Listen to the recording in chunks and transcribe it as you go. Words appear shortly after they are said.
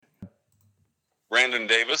Brandon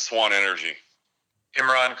Davis, Swan Energy.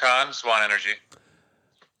 Imran Khan, Swan Energy.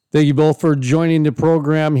 Thank you both for joining the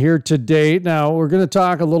program here today. Now, we're going to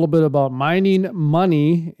talk a little bit about mining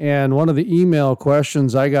money, and one of the email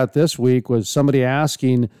questions I got this week was somebody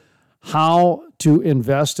asking how to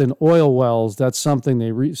invest in oil wells. That's something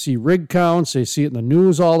they see rig counts, they see it in the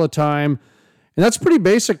news all the time, and that's a pretty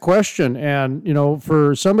basic question. And, you know,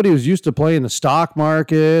 for somebody who's used to playing the stock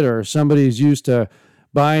market or somebody who's used to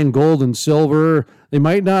buying gold and silver, they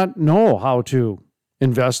might not know how to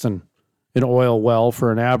invest in an oil well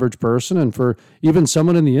for an average person, and for even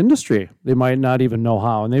someone in the industry, they might not even know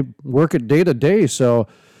how, and they work it day to day. So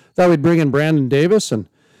thought we'd bring in Brandon Davis and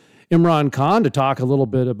Imran Khan to talk a little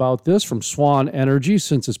bit about this from Swan Energy,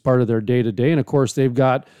 since it's part of their day to day. And of course, they've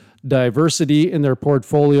got diversity in their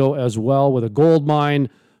portfolio as well, with a gold mine,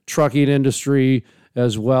 trucking industry,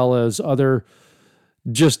 as well as other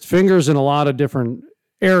just fingers in a lot of different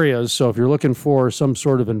areas. So if you're looking for some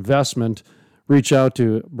sort of investment, reach out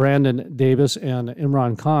to Brandon Davis and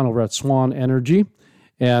Imran Khan over at Swan Energy,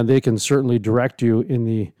 and they can certainly direct you in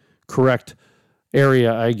the correct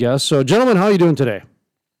area, I guess. So, gentlemen, how are you doing today?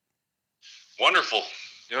 Wonderful.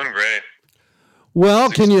 Doing great.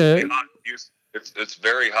 Well, It's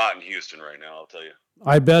very hot in Houston right now, I'll tell you.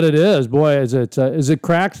 I bet it is. Boy, is it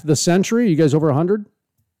cracked the century? You guys over 100?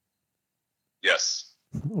 Yes.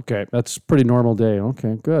 Okay, that's a pretty normal day.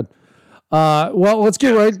 Okay, good. Well, let's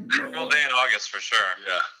get right. Real day in August for sure.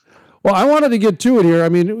 Yeah. Well, I wanted to get to it here. I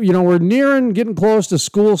mean, you know, we're getting close to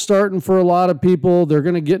school starting for a lot of people. They're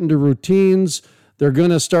going to get into routines. They're going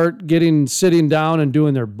to start sitting down and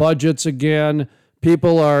doing their budgets again.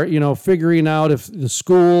 People are, you know, figuring out if the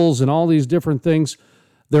schools and all these different things,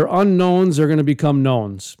 their unknowns are going to become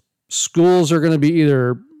knowns. Schools are going to be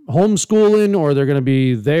either homeschooling or they're going to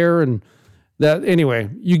be there, and that anyway.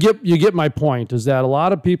 You get my point. Is that a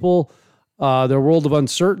lot of people. Their world of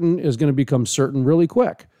uncertain is going to become certain really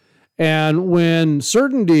quick. And when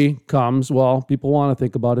certainty comes, well, people want to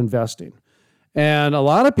think about investing. And a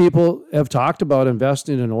lot of people have talked about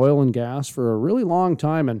investing in oil and gas for a really long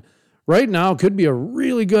time. And right now could be a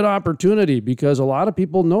really good opportunity because a lot of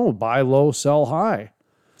people know buy low, sell high.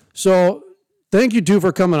 So thank you two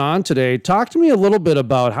for coming on today. Talk to me a little bit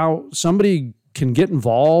about how somebody can get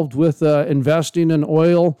involved with investing in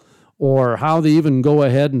oil, or how they even go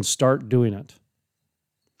ahead and start doing it.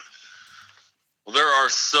 Well, there are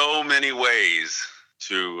so many ways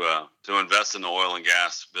to invest in the oil and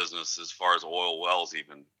gas business as far as oil wells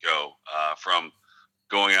even go, from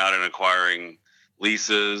going out and acquiring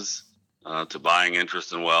leases, to buying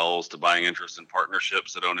interest in wells, to buying interest in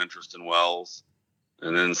partnerships that own interest in wells.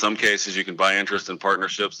 And in some cases, you can buy interest in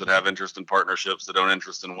partnerships that have interest in partnerships that own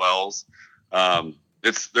interest in wells.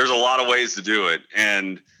 There's a lot of ways to do it.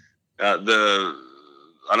 And I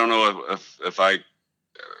don't know if I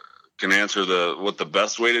can answer what the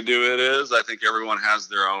best way to do it is. I think everyone has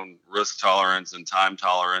their own risk tolerance and time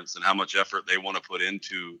tolerance and how much effort they want to put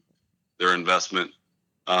into their investment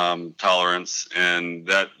tolerance, and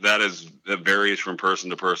that varies from person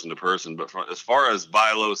to person to person. But as far as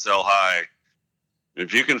buy low, sell high,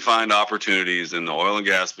 if you can find opportunities in the oil and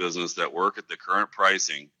gas business that work at the current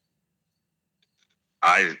pricing,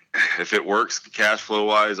 if it works cash flow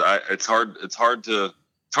wise, it's hard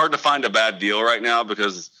to find a bad deal right now,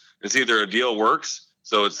 because it's either a deal works,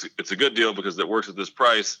 so it's a good deal because it works at this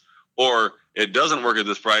price, or it doesn't work at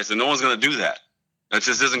this price, and no one's going to do that. That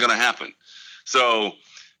just isn't going to happen. So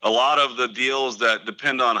a lot of the deals that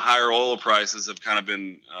depend on higher oil prices have kind of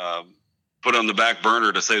been put on the back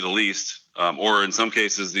burner, to say the least, or in some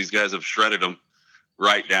cases, these guys have shredded them,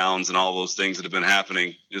 write-downs and all those things that have been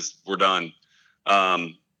happening. We're done.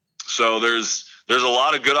 So there's a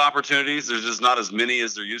lot of good opportunities. There's just not as many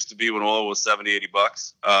as there used to be when oil was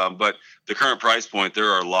 $70-$80. But the current price point, there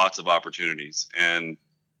are lots of opportunities, and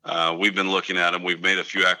we've been looking at them. We've made a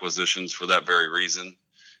few acquisitions for that very reason,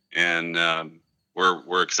 and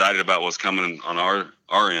we're excited about what's coming on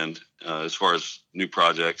our end as far as new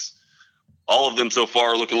projects. All of them so far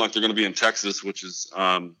are looking like they're going to be in Texas, which is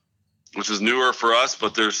newer for us,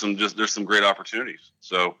 but there's some great opportunities.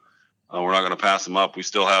 So we're not going to pass them up. We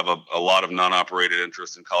still have a lot of non-operated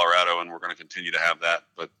interest in Colorado, and we're going to continue to have that.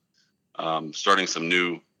 But starting some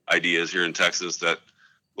new ideas here in Texas that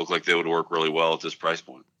look like they would work really well at this price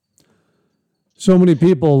point. So many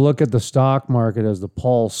people look at the stock market as the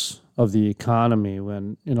pulse of the economy,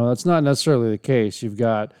 when, you know, that's not necessarily the case. You've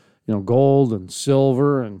got, you know, gold and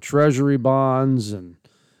silver and treasury bonds, and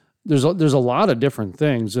there's a lot of different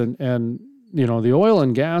things. And you know, the oil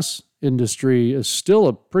and gas industry is still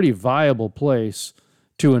a pretty viable place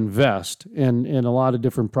to invest in a lot of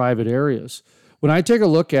different private areas. When I take a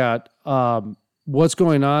look at what's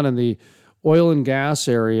going on in the oil and gas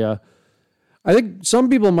area. I think some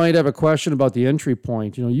people might have a question about the entry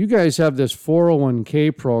point. You guys have this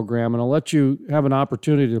 401k program, and I'll let you have an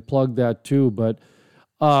opportunity to plug that too. But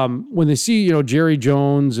when they see, Jerry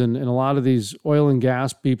Jones and a lot of these oil and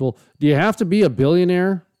gas people, do you have to be a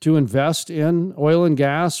billionaire to invest in oil and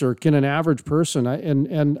gas, or can an average person?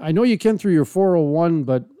 And I know you can through your 401,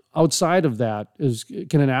 but outside of that,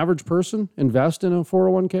 can an average person invest in a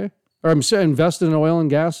 401k? Or I'm saying invest in an oil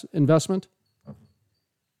and gas investment?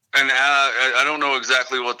 And I don't know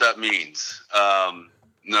exactly what that means.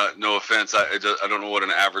 No offense. I don't know what an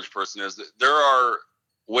average person is. There are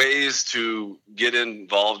ways to get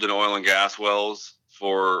involved in oil and gas wells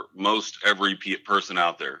for most every person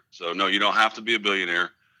out there. So no, you don't have to be a billionaire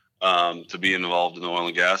to be involved in the oil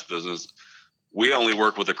and gas business. We only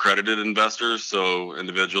work with accredited investors, so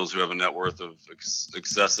individuals who have a net worth of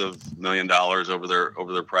excessive $1 million over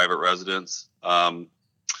their private residence.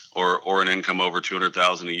 Or an income over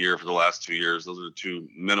 $200,000 a year for the last 2 years. Those are the two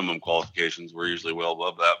minimum qualifications. We're usually well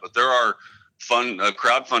above that. But there are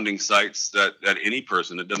crowdfunding sites that any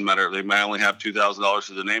person, it doesn't matter, they might only have $2,000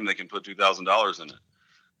 to the name, they can put $2,000 in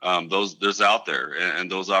it. There's out there,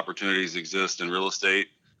 and those opportunities exist in real estate,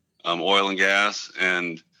 oil and gas,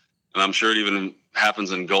 and I'm sure it even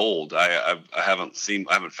happens in gold. I haven't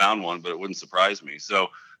found one, but it wouldn't surprise me. So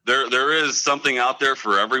there is something out there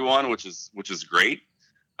for everyone, which is great.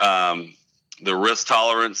 The risk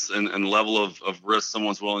tolerance and level of risk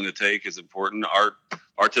someone's willing to take is important.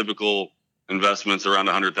 Our typical investment's around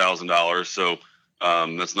 $100,000. So,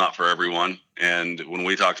 that's not for everyone. And when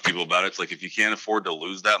we talk to people about it, it's like, if you can't afford to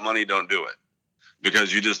lose that money, don't do it,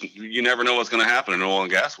 because you never know what's going to happen in an oil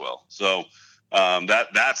and gas well. So,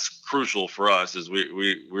 that's crucial for us, is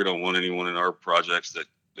we don't want anyone in our projects that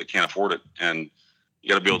can't afford it. And you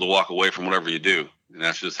got to be able to walk away from whatever you do. And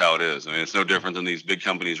that's just how it is. I mean, it's no different than these big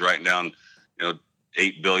companies writing down,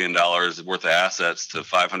 $8 billion worth of assets to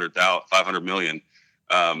 500 million.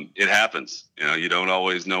 It happens. You don't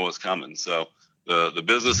always know what's coming. So the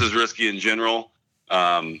business is risky in general.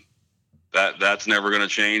 That's never going to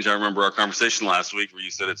change. I remember our conversation last week where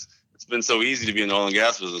you said it's been so easy to be in the oil and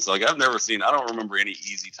gas business. Like, I don't remember any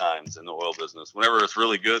easy times in the oil business. Whenever it's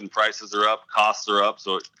really good and prices are up, costs are up,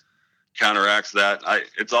 so it counteracts that.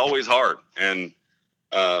 It's always hard. And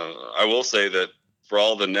I will say that for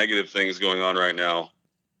all the negative things going on right now,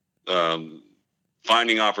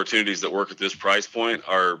 finding opportunities that work at this price point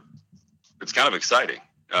it's kind of exciting,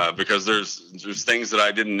 because there's things that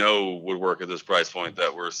I didn't know would work at this price point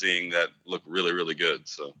that we're seeing that look really, really good.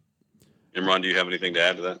 So, Imran, do you have anything to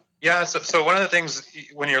add to that? Yeah. So one of the things,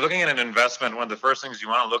 when you're looking at an investment, one of the first things you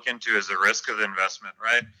want to look into is the risk of the investment,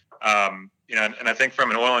 right? And I think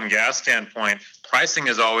from an oil and gas standpoint, pricing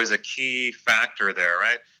is always a key factor there,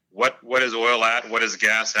 right? What is oil at? What is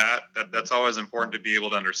gas at? That's always important to be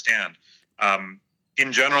able to understand.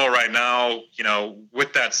 In general, right now,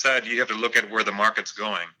 with that said, you have to look at where the market's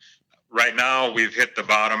going. Right now, we've hit the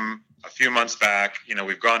bottom a few months back.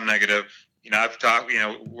 We've gone negative. I've talked.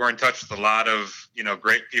 We're in touch with a lot of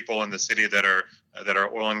great people in the city that are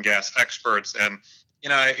oil and gas experts, and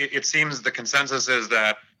it seems the consensus is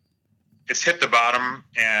that it's hit the bottom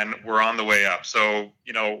and we're on the way up. So,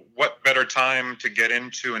 what better time to get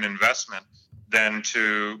into an investment than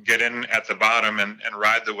to get in at the bottom and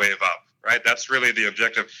ride the wave up, right? That's really the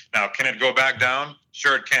objective. Now, can it go back down?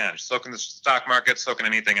 Sure, it can. So can the stock market, so can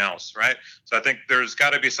anything else, right? So I think there's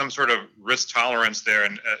got to be some sort of risk tolerance there.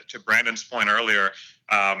 And to Brandon's point earlier,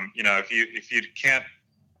 if you can't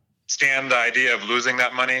stand the idea of losing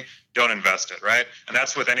that money, don't invest it, right? And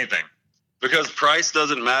that's with anything. Because price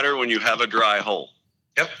doesn't matter when you have a dry hole.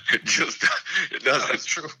 Yep. It doesn't. That's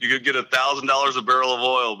true. You could get $1,000 a barrel of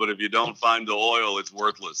oil, but if you don't find the oil, it's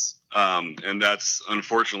worthless. And that's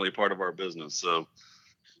unfortunately part of our business. So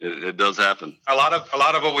it does happen. A lot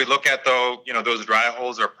of what we look at, though, those dry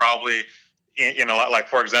holes are probably like,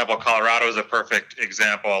 for example, Colorado is a perfect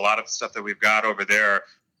example. A lot of the stuff that we've got over there,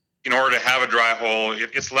 in order to have a dry hole,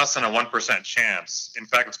 it's less than a 1% chance. In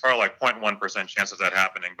fact, it's probably like 0.1% chance of that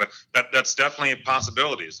happening. But that's definitely a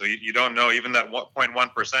possibility. So you don't know, even that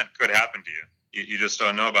 0.1% could happen to you. You just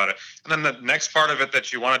don't know about it. And then the next part of it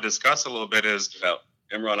that you want to discuss a little bit is...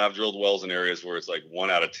 Imran, I've drilled wells in areas where it's like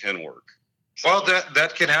 1 out of 10 work. Well,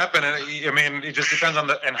 that can happen. And it just depends on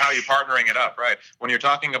and how you're partnering it up, right? When you're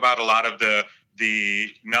talking about a lot of the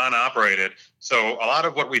non-operated. So a lot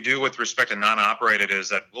of what we do with respect to non-operated is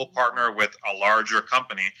that we'll partner with a larger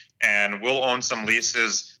company and we'll own some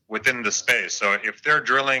leases within the space. So if they're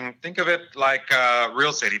drilling, think of it like real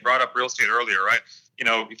estate. He brought up real estate earlier, right?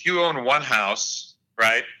 If you own one house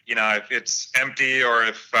right? If it's empty, or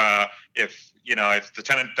if the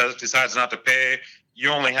tenant decides not to pay, you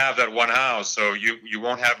only have that one house, so you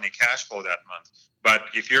won't have any cash flow that month. But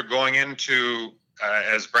if you're going into,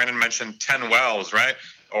 as Brandon mentioned, 10 wells, right,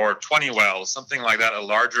 or 20 wells, something like that, a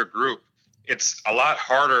larger group, it's a lot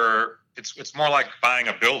harder. It's more like buying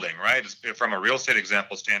a building, right? From a real estate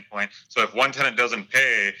example standpoint. So if one tenant doesn't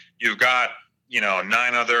pay, you've got 9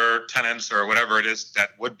 other tenants or whatever it is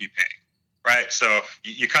that would be paying. Right. So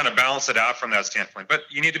you kind of balance it out from that standpoint, but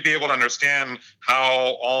you need to be able to understand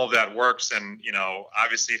how all of that works. And,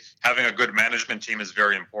 obviously having a good management team is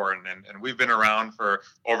very important. And we've been around for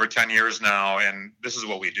over 10 years now, and this is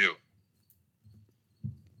what we do.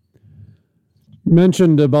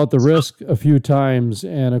 Mentioned about the risk a few times.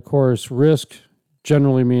 And of course, risk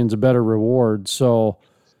generally means a better reward. So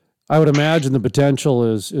I would imagine the potential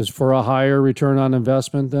is for a higher return on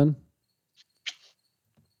investment then?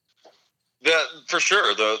 Yeah, for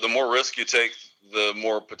sure. The more risk you take, the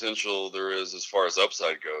more potential there is as far as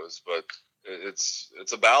upside goes. But it's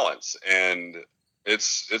a balance, and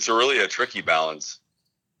it's really a tricky balance.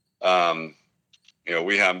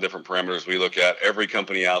 We have different parameters we look at. Every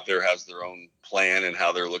company out there has their own plan and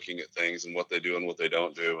how they're looking at things and what they do and what they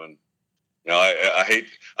don't do. And I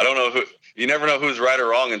don't know who. You never know who's right or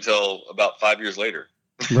wrong until about 5 years later.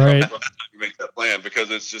 Right. You make that plan, because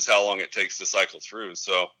it's just how long it takes to cycle through.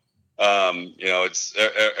 So. It's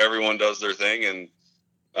everyone does their thing,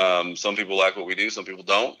 and some people like what we do, some people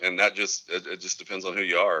don't, and that it just depends on who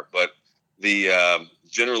you are. But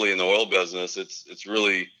generally in the oil business, it's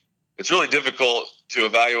really difficult to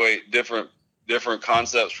evaluate different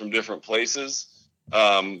concepts from different places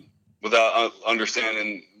without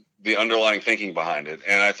understanding the underlying thinking behind it.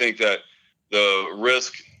 And I think that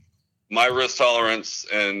my risk tolerance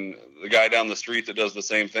and the guy down the street that does the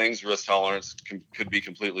same things, risk tolerance could be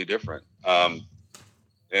completely different. And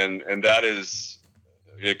that is,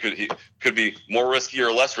 he could be more risky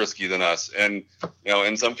or less risky than us. And,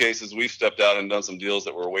 in some cases we've stepped out and done some deals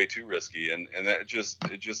that were way too risky, and that it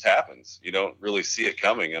just happens. You don't really see it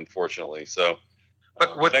coming, unfortunately. So,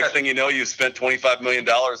 but next thing you know, you spent $25 million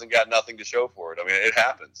and got nothing to show for it. I mean, it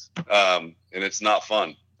happens. And it's not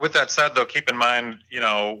fun. With that said, though, keep in mind,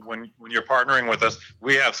 when you're partnering with us,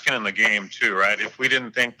 we have skin in the game too, right? If we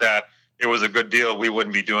didn't think that it was a good deal, we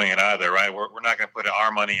wouldn't be doing it either, right? We're not going to put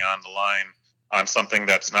our money on the line on something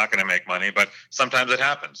that's not going to make money, but sometimes it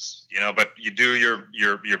happens, but you do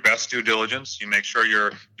your best due diligence. You make sure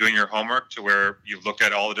you're doing your homework to where you've looked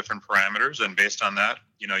at all the different parameters, and based on that,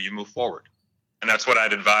 you move forward. And that's what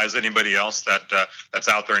I'd advise anybody else that's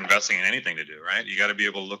out there investing in anything to do, right? You got to be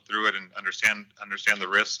able to look through it and understand the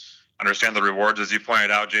risks, understand the rewards, as you pointed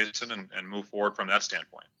out, Jason, and move forward from that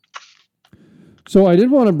standpoint. So I did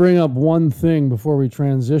want to bring up one thing before we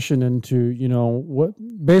transition into,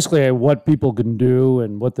 what people can do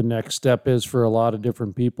and what the next step is for a lot of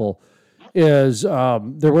different people. Is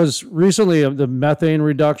there was recently the methane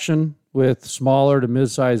reduction with smaller to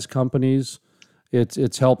mid-sized companies.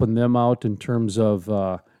 It's helping them out in terms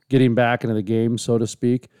of getting back into the game, so to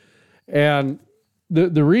speak. And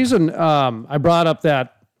the reason I brought up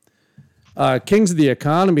that Kings of the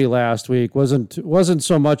Economy last week wasn't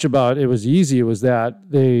so much about it was easy. It was that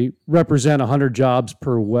they represent 100 jobs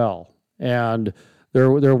per well, and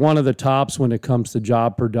they're one of the tops when it comes to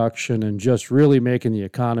job production and just really making the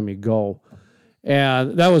economy go.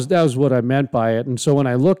 And that was what I meant by it. And so when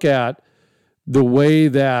I look at the way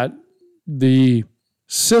that the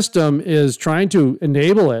system is trying to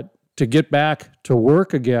enable it to get back to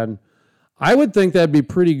work again, I would think that'd be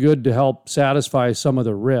pretty good to help satisfy some of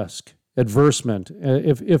the risk adversement,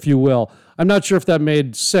 if you will. I'm not sure if that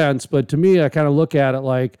made sense, but to me, I kind of look at it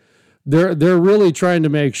like they're really trying to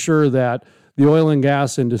make sure that the oil and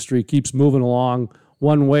gas industry keeps moving along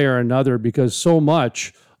one way or another, because so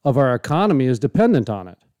much of our economy is dependent on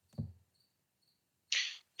it.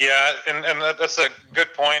 Yeah, and that's a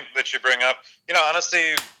good point that you bring up.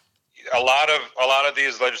 Honestly, a lot of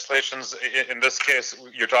these legislations, in this case,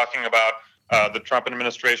 you're talking about the Trump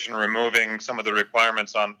administration removing some of the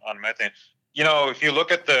requirements on methane. If you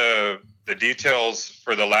look at the details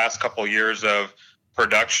for the last couple of years of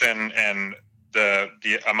production and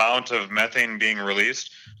the amount of methane being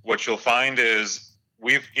released, what you'll find is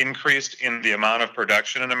we've increased in the amount of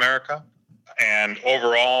production in America. And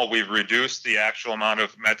overall, we've reduced the actual amount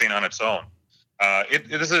of methane on its own.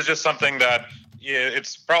 This is just something that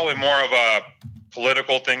it's probably more of a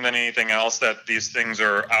political thing than anything else, that these things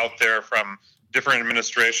are out there from different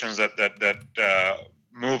administrations that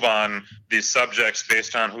move on these subjects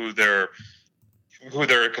based on who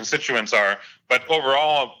their constituents are. But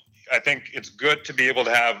overall, I think it's good to be able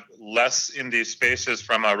to have less in these spaces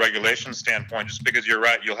from a regulation standpoint, just because you're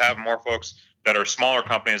right. You'll have more folks that are smaller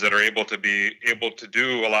companies that are able to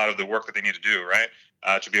do a lot of the work that they need to do, right?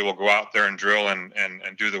 To be able to go out there and drill and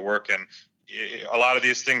do the work. And a lot of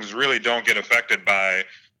these things really don't get affected by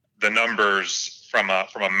the numbers from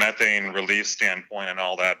a methane release standpoint and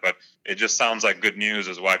all that. But it just sounds like good news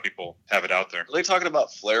is why people have it out there. Are they talking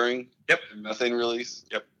about flaring? Yep. And methane release?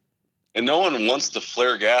 Yep. And no one wants to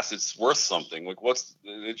flare gas. It's worth something. Like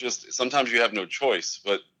sometimes you have no choice,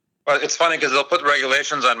 but it's funny because they'll put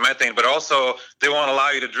regulations on methane, but also they won't allow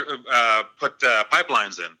you to put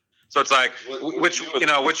pipelines in. So it's like, which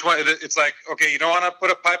one? It's like, okay, you don't want to put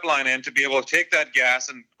a pipeline in to be able to take that gas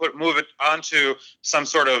and move it onto some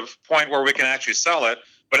sort of point where we can actually sell it.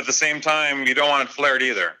 But at the same time, you don't want it flared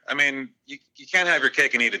either. I mean, you can't have your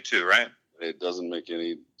cake and eat it too, right? It doesn't make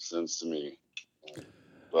any sense to me.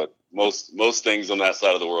 But most things on that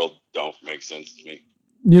side of the world don't make sense to me.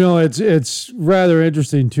 It's rather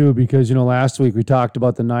interesting too, because, last week we talked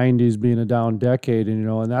about the 90s being a down decade,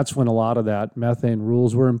 and that's when a lot of that methane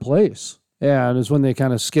rules were in place. And it's when they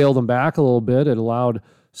kind of scaled them back a little bit. It allowed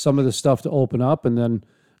some of the stuff to open up. And then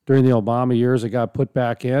during the Obama years, it got put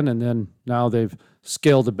back in. And then now they've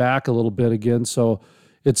scaled it back a little bit again. So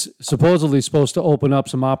it's supposedly supposed to open up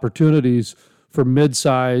some opportunities for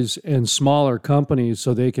mid-size and smaller companies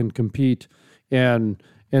so they can compete in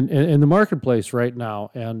the marketplace right now.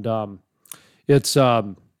 And it's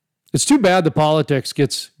too bad the politics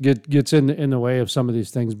gets in the way of some of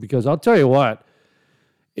these things, because I'll tell you what,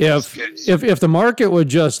 if the market would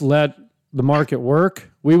just let the market work,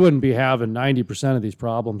 we wouldn't be having 90% of these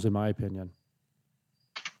problems, in my opinion.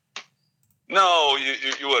 No,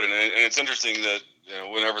 you wouldn't. And it's interesting that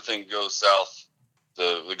when everything goes south,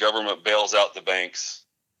 the government bails out the banks,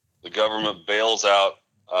 the government bails out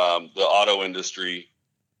the auto industry.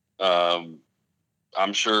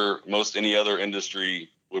 I'm sure most any other industry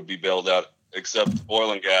would be bailed out except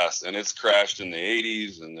oil and gas, and it's crashed in the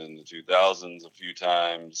 80s and then the 2000s a few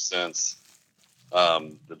times since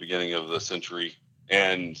the beginning of the century,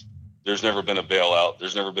 and there's never been a bailout.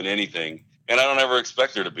 There's never been anything, and I don't ever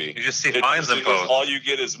expect there to be. You just see fines imposed. All you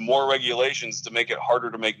get is more regulations to make it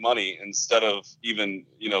harder to make money instead of even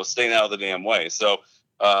staying out of the damn way. So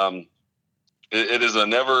it is a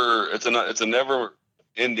never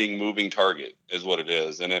ending moving target is what it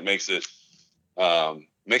is, and it makes it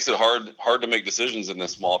hard to make decisions in a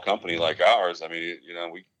small company like ours. I mean,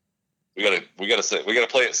 we gotta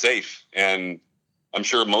play it safe, and I'm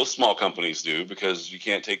sure most small companies do, because you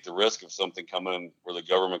can't take the risk of something coming where the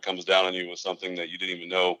government comes down on you with something that you didn't even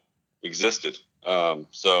know existed.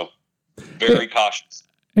 So very cautious.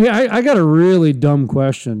 Hey, I got a really dumb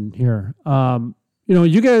question here.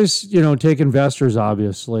 You guys, take investors,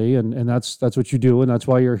 obviously, and that's what you do, and that's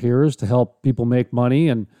why you're here, is to help people make money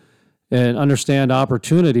and understand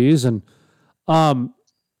opportunities. And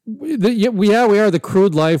we are the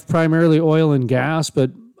crude life, primarily oil and gas,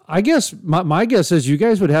 but I guess my guess is you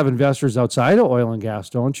guys would have investors outside of oil and gas,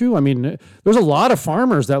 don't you? I mean, there's a lot of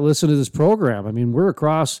farmers that listen to this program. I mean, we're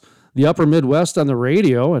across the upper Midwest on the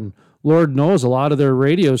radio, and Lord knows a lot of their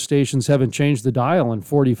radio stations haven't changed the dial in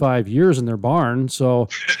 45 years in their barn. So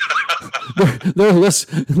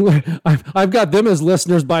I've got them as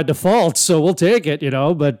listeners by default, so we'll take it,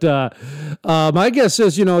 But my guess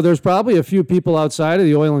is, there's probably a few people outside of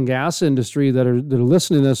the oil and gas industry that are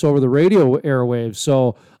listening to this over the radio airwaves.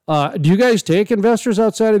 So do you guys take investors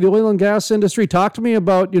outside of the oil and gas industry? Talk to me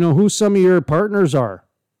about, who some of your partners are.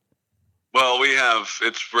 Well,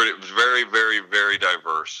 it's very, very, very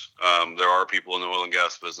diverse. There are people in the oil and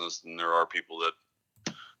gas business, and there are people that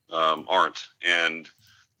aren't. And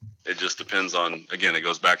it just depends on, again, it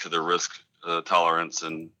goes back to their risk tolerance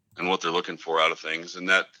and what they're looking for out of things. And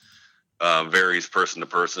that varies person to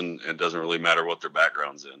person. It doesn't really matter what their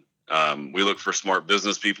background's in. We look for smart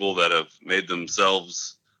business people that have made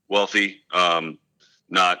themselves wealthy,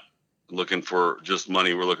 not looking for just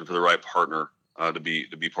money. We're looking for the right partner to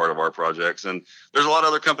be part of our projects. And there's a lot of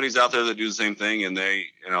other companies out there that do the same thing, and they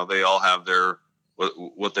all have their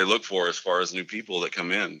what they look for as far as new people that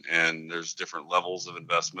come in, and there's different levels of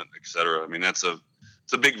investment, et cetera. I mean, it's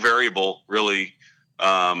a big variable, really.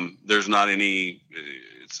 There's not any.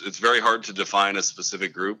 It's very hard to define a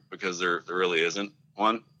specific group, because there really isn't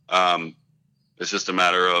one. It's just a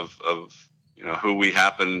matter of who we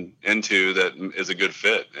happen into that is a good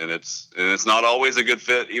fit, and it's not always a good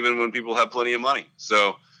fit, even when people have plenty of money.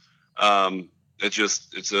 So it's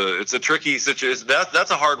a tricky situation.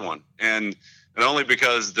 That's a hard one, and only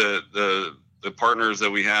because the partners that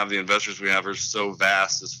we have, the investors we have, are so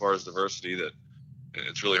vast as far as diversity that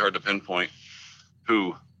it's really hard to pinpoint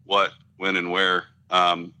who. what, when, and where.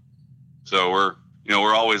 So we're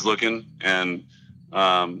always looking and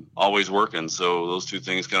always working. So those two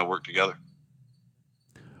things kind of work together.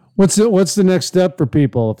 What's the next step for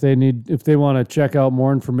people if they want to check out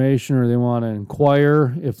more information or they want to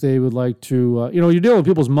inquire, if they would like to, you're dealing with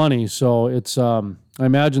people's money. So it's, I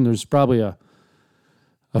imagine there's probably a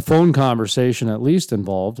phone conversation at least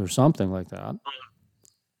involved or something like that.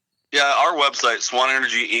 Yeah, our website,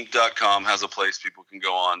 SwanEnergyInc.com, has a place people can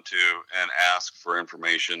go on to and ask for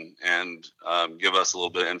information and give us a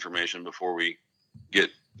little bit of information before we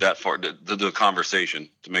get that far to the conversation,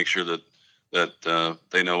 to make sure that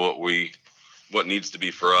they know what needs to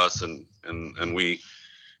be for us, and we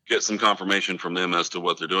get some confirmation from them as to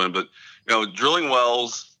what they're doing. But drilling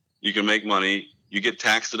wells, you can make money. You get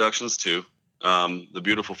tax deductions too. The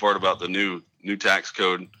beautiful part about the new tax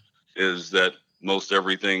code is that most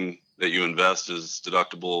everything that you invest is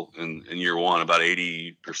deductible in year one, about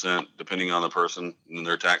 80%, depending on the person and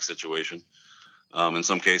their tax situation. In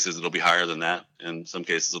some cases, it'll be higher than that. In some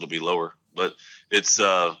cases, it'll be lower. But it's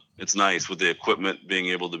nice with the equipment being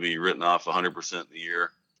able to be written off 100% a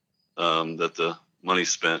year. That the money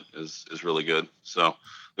spent is really good. So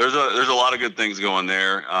there's a lot of good things going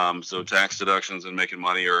there. So tax deductions and making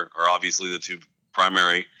money are obviously the two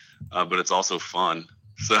primary, but it's also fun.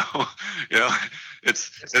 So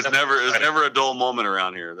it's never a dull moment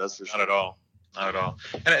around here. That's for sure. Not at all.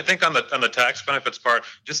 And I think on the tax benefits part,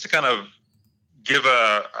 just to kind of give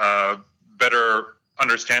a better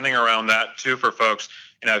understanding around that too for folks.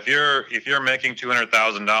 If you're making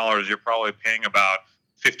 $200,000, you're probably paying about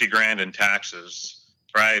 $50,000 in taxes,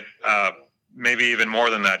 right? Maybe even more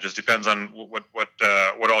than that. Just depends on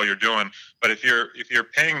what all you're doing. But if you're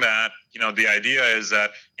paying that, the idea is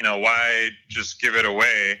that why just give it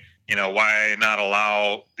away? Why not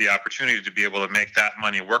allow the opportunity to be able to make that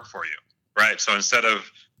money work for you, right? So instead of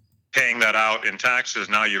paying that out in taxes,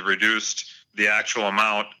 now you've reduced the actual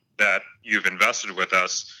amount that you've invested with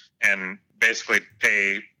us and basically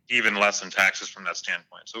pay even less in taxes from that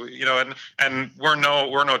standpoint. So, and we're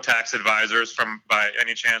no tax advisors by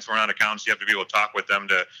any chance. We're not accountants. You have to be able to talk with them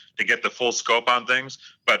to get the full scope on things.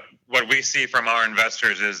 But what we see from our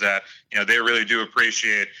investors is that, they really do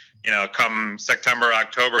appreciate, come September,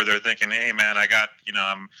 October, they're thinking, hey man, I got,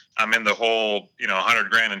 I'm in the whole,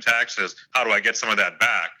 $100,000 in taxes. How do I get some of that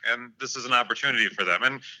back? And this is an opportunity for them.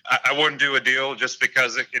 And I wouldn't do a deal just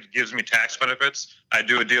because it gives me tax benefits. I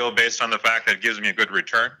do a deal based on the fact that it gives me a good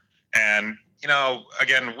return. And,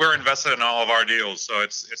 again, we're invested in all of our deals. So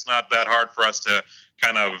it's not that hard for us to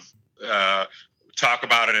kind of talk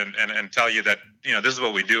about it and tell you that, this is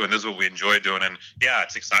what we do and this is what we enjoy doing. And yeah,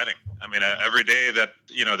 it's exciting. I mean, every day that,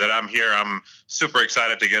 that I'm here, I'm super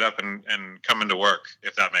excited to get up and come into work,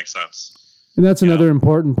 if that makes sense. And that's another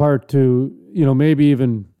important part to, maybe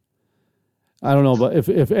even, I don't know, but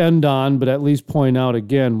if end on, but at least point out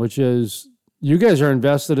again, which is you guys are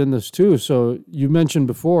invested in this too. So you mentioned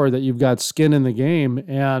before that you've got skin in the game.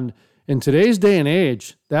 And in today's day and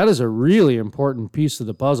age, that is a really important piece of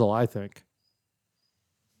the puzzle, I think.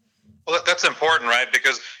 Well, that's important, right?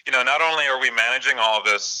 Because, not only are we managing all of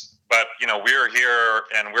this, but, we're here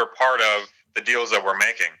and we're part of the deals that we're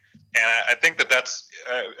making. And I think that that's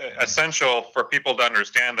essential for people to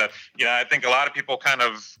understand that, I think a lot of people kind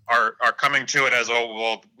of are coming to it as, oh,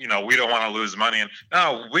 well, we don't want to lose money. And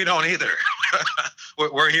no, we don't either.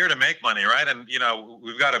 We're here to make money, right? And,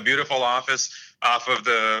 we've got a beautiful office off of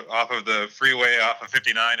the freeway, off of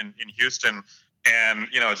 59 in Houston. And,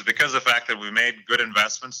 it's because of the fact that we made good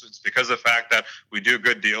investments. It's because of the fact that we do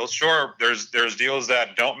good deals. Sure, there's deals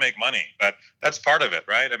that don't make money, but that's part of it,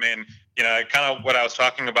 right? I mean, kind of what I was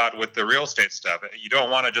talking about with the real estate stuff. You don't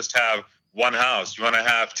want to just have one house. You want to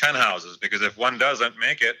have 10 houses, because if one doesn't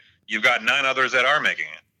make it, you've got 9 others that are making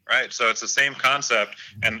it, right? So it's the same concept.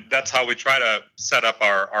 And that's how we try to set up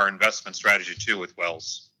our investment strategy too with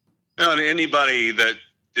wells. And anybody that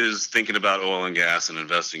is thinking about oil and gas and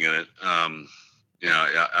investing in it,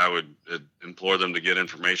 I would implore them to get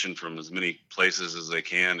information from as many places as they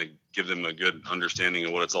can to give them a good understanding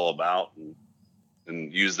of what it's all about,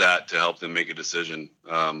 and use that to help them make a decision.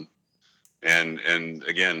 And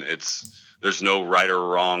again, there's no right or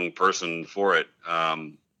wrong person for it.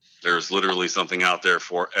 There's literally something out there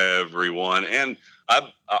for everyone. And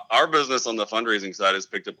our business on the fundraising side has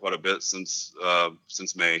picked up quite a bit since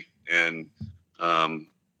May, and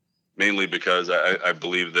mainly because I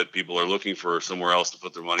believe that people are looking for somewhere else to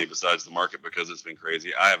put their money besides the market, because it's been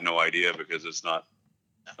crazy. I have no idea, because it's not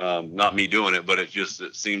me doing it, but it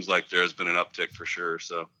seems like there's been an uptick for sure.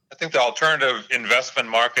 So I think the alternative investment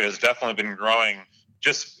market has definitely been growing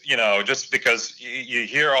just because you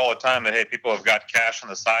hear all the time that, hey, people have got cash on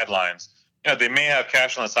the sidelines. They may have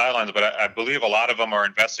cash on the sidelines, but I believe a lot of them are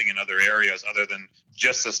investing in other areas other than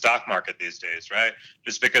just the stock market these days, right?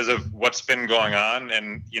 Just because of what's been going on.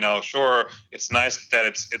 And, sure, it's nice that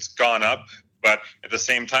it's gone up, but at the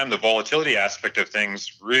same time, the volatility aspect of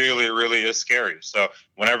things really, really is scary. So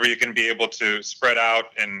whenever you can be able to spread out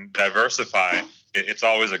and diversify, it's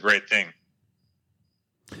always a great thing.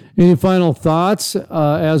 Any final thoughts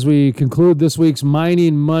as we conclude this week's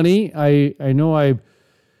Mining Money? I know I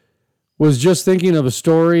was just thinking of a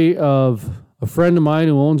story of a friend of mine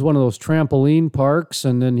who owns one of those trampoline parks,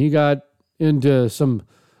 and then he got into some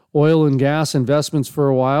oil and gas investments for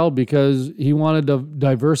a while because he wanted to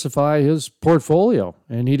diversify his portfolio,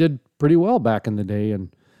 and he did pretty well back in the day,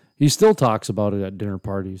 and he still talks about it at dinner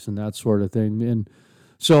parties and that sort of thing. And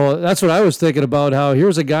so that's what I was thinking about, how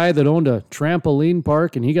here's a guy that owned a trampoline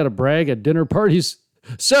park, and he got to brag at dinner parties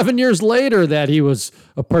 7 years later that he was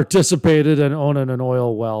participated in owning an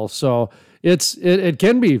oil well. So it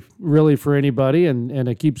can be really for anybody, and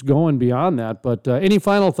it keeps going beyond that. But any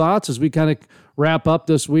final thoughts as we kind of wrap up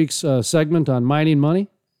this week's segment on Mining Money?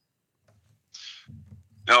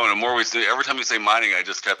 No, and the more we say, every time we say mining, I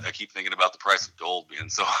keep thinking about the price of gold being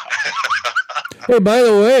so high. Hey, by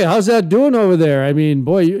the way, how's that doing over there? I mean,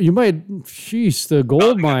 boy, you might, the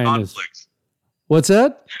gold mine is. What's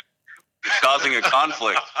that? Causing a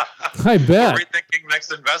conflict. I bet. Rethinking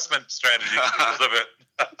next investment strategy because of it.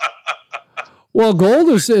 Well, gold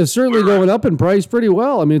is certainly going up in price pretty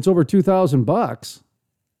well. I mean, it's over $2,000.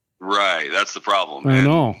 Right, that's the problem. I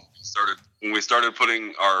know. When we started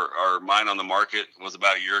putting our mine on the market, it was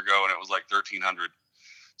about a year ago, and it was like $1,300.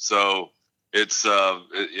 So it's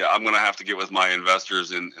I'm going to have to get with my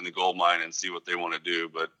investors in the gold mine and see what they want to do.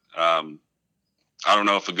 But I don't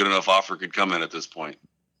know if a good enough offer could come in at this point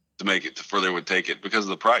to make it to further would take it because of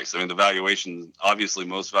the price. I mean, the valuation, obviously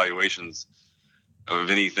most valuations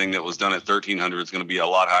of anything that was done at $1,300 is going to be a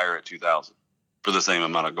lot higher at $2,000 for the same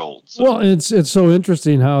amount of gold. So. Well, it's so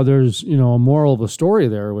interesting how there's, a moral of the story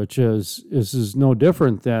there, which is no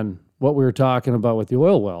different than what we were talking about with the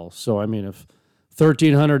oil wells. So, I mean, if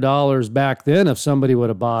 $1,300 back then, if somebody would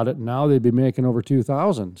have bought it, now they'd be making over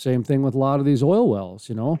 $2,000. Same thing with a lot of these oil wells,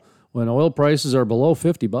 when oil prices are below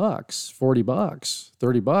 $50, $40,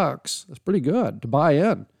 $30, that's pretty good to buy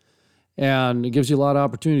in. And it gives you a lot of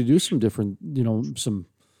opportunity to do some different, some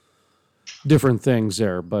different things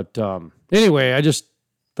there. But anyway, I just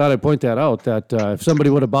thought I'd point that out, that if somebody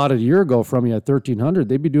would have bought it a year ago from you at $1,300,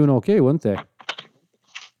 they'd be doing okay, wouldn't they?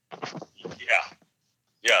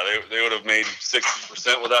 Yeah, they would have made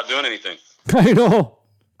 60% without doing anything. I know.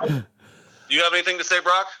 Do you have anything to say,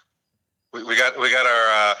 Brock? We got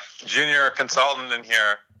our junior consultant in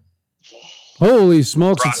here. Holy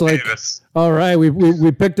smokes! Brock it's like Davis. All right.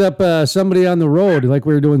 We picked up somebody on the road, like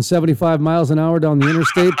we were doing 75 miles an hour down the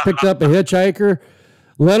interstate. Picked up a hitchhiker.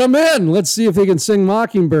 Let him in. Let's see if he can sing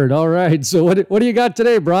Mockingbird. All right. So what do you got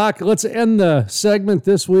today, Brock? Let's end the segment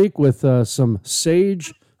this week with some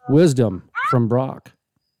sage wisdom from Brock.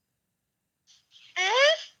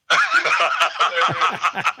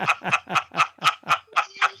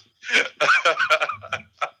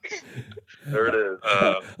 There it is.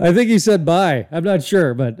 I think he said bye. I'm not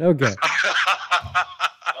sure, but okay.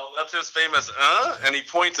 Well, that's his famous and he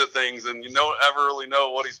points at things, and you don't ever really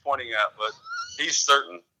know what he's pointing at, but he's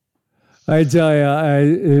certain. I tell you,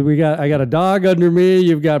 I got a dog under me.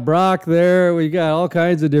 You've got Brock there. We got all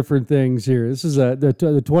kinds of different things here. This is the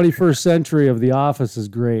 21st century of The Office is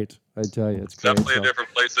great. I tell you, it's great. Definitely a different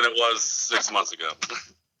place than it was 6 months ago.